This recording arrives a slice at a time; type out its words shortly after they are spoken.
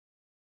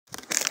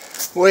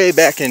way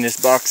back in this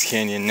box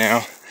canyon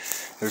now.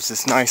 There's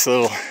this nice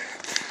little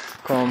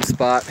calm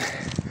spot.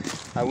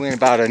 I went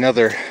about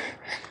another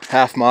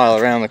half mile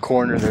around the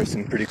corner. There's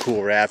some pretty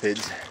cool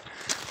rapids.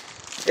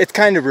 It's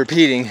kind of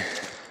repeating.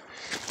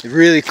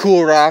 Really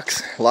cool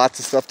rocks, lots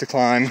of stuff to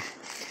climb.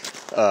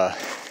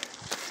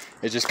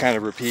 It just kind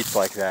of repeats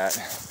like that.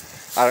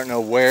 I don't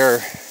know where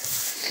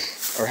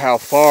or how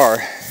far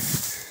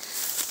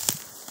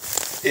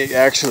it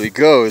actually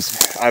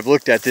goes. I've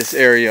looked at this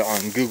area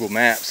on Google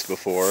Maps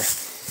before,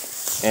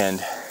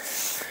 and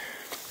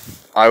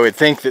I would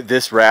think that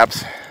this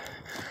wraps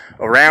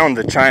around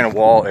the China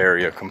Wall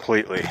area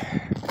completely.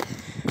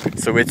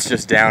 So it's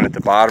just down at the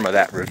bottom of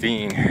that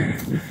ravine,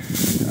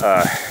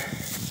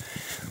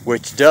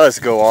 which does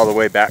go all the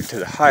way back to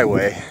the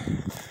highway.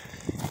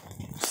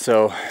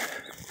 So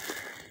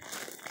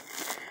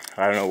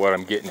I don't know what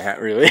I'm getting at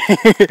really.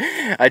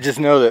 I just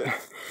know that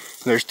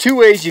there's two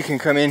ways you can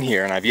come in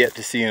here, and I've yet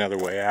to see another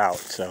way out.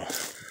 So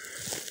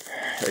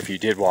if you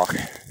did walk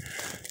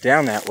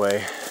down that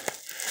way,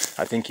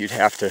 I think you'd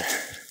have to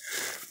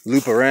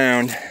loop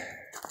around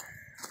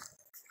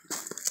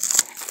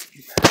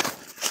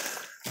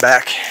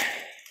back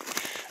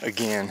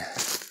again.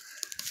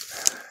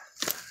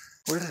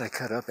 Where did I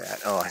cut up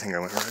at? Oh, I think I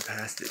went right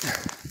past it.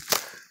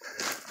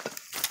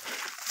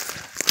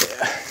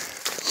 Yeah.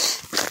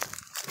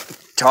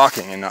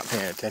 Talking and not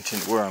paying attention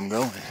to where I'm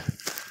going.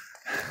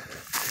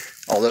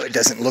 Although it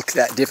doesn't look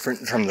that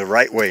different from the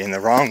right way and the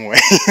wrong way,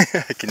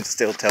 I can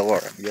still tell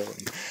where I'm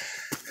going.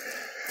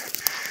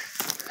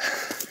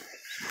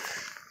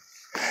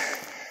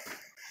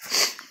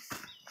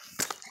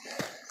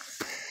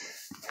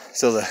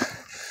 So the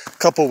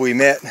couple we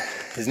met,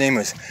 his name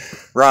was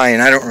Ryan.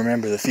 I don't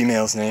remember the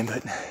female's name,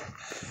 but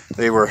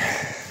they were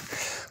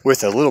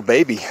with a little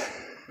baby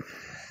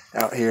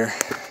out here.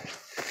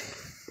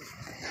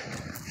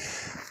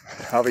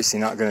 Obviously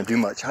not going to do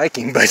much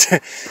hiking, but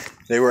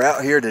they were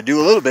out here to do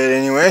a little bit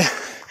anyway.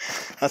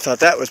 I thought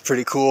that was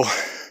pretty cool.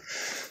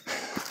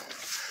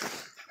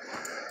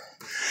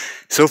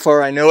 So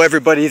far I know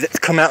everybody that's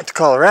come out to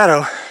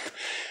Colorado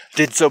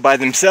did so by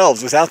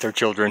themselves without their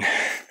children.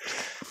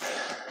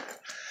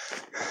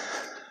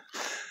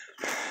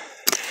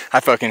 I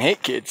fucking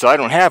hate kids, so I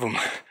don't have them.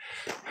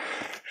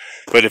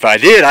 But if I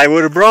did, I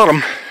would have brought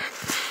them.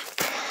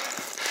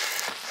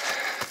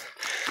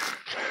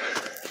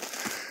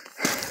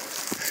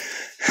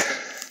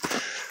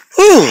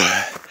 Whew!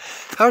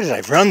 How did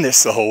I run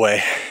this the whole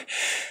way?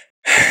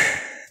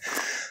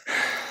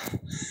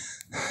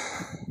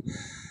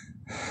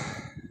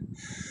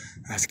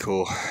 That's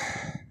cool.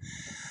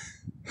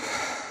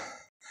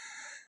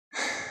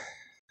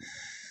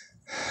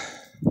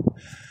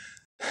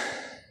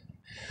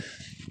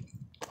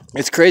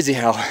 It's crazy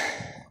how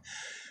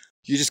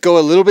you just go a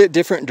little bit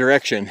different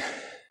direction.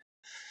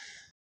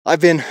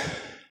 I've been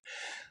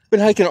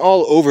hiking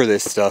all over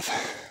this stuff.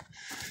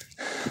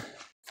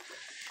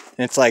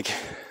 And it's like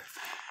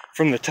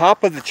from the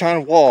top of the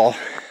China Wall,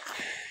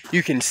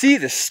 you can see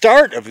the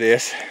start of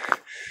this,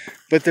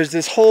 but there's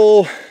this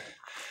whole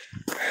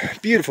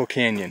beautiful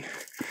canyon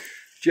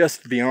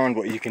just beyond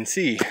what you can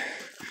see.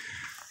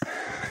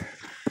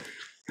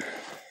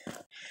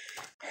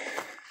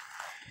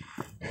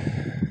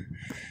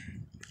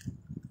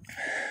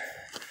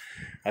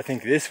 I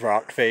think this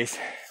rock face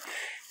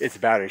is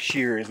about as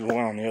sheer as the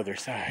one on the other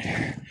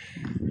side.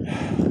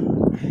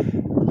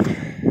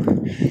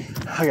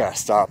 I gotta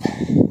stop,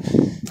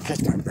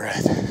 catch my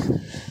breath.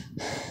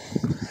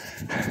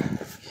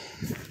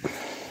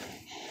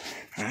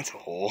 That's a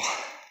hole.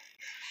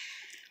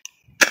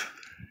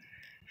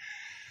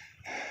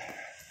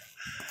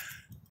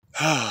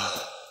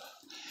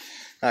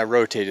 I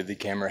rotated the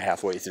camera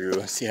halfway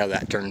through. See how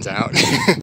that turns out.